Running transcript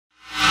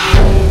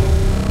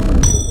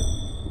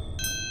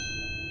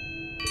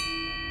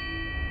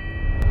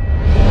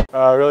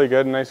Really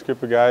good, nice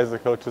group of guys. The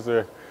coaches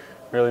are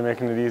really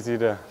making it easy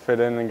to fit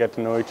in and get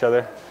to know each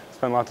other.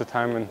 Spend lots of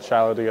time in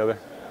Shiloh together.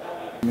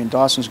 I mean,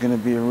 Dawson's going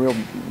to be a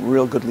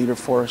real good leader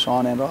for us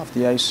on and off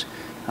the ice.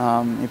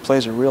 He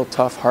plays a real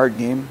tough, hard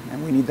game,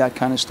 and we need that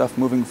kind of stuff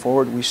moving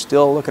forward. We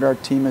still look at our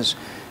team as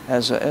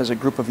a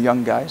group of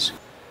young guys.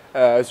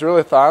 It's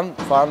really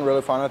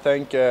really fun. I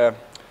think I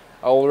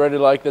already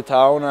like the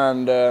town,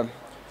 and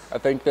I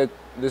think that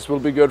this will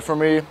be good for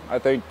me. I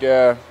think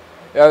yeah,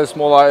 the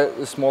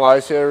small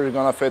ice here is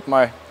gonna fit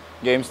my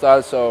game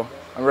style, so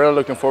I'm really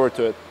looking forward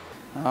to it.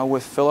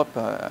 With Filip,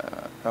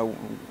 a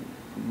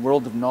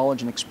world of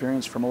knowledge and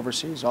experience from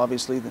overseas.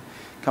 Obviously,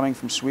 coming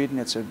from Sweden,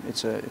 it's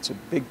a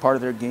big part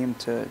of their game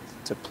to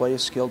play a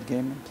skilled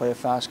game and play a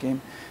fast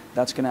game.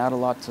 That's going to add a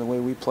lot to the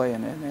way we play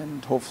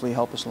and hopefully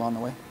help us along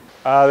the way.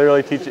 They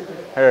really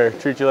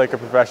treat you like a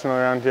professional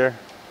around here.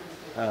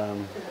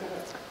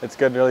 It's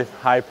good, really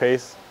high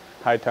pace,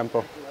 high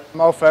tempo.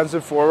 I'm an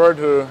offensive forward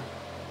who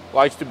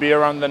likes to be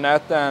around the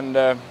net, and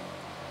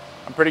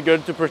I'm pretty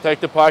good to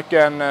protect the puck,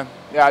 and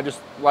yeah, I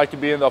just like to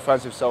be in the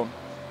offensive zone.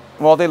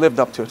 Well, they lived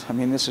up to it. I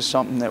mean, this is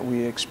something that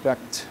we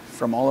expect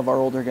from all of our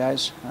older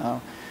guys.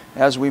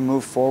 As we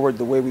move forward,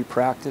 the way we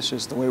practice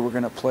is the way we're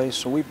going to play.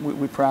 So we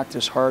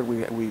practice hard,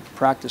 we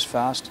practice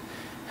fast.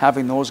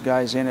 Having those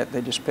guys in it,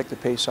 they just pick the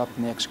pace up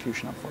and the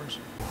execution up for us.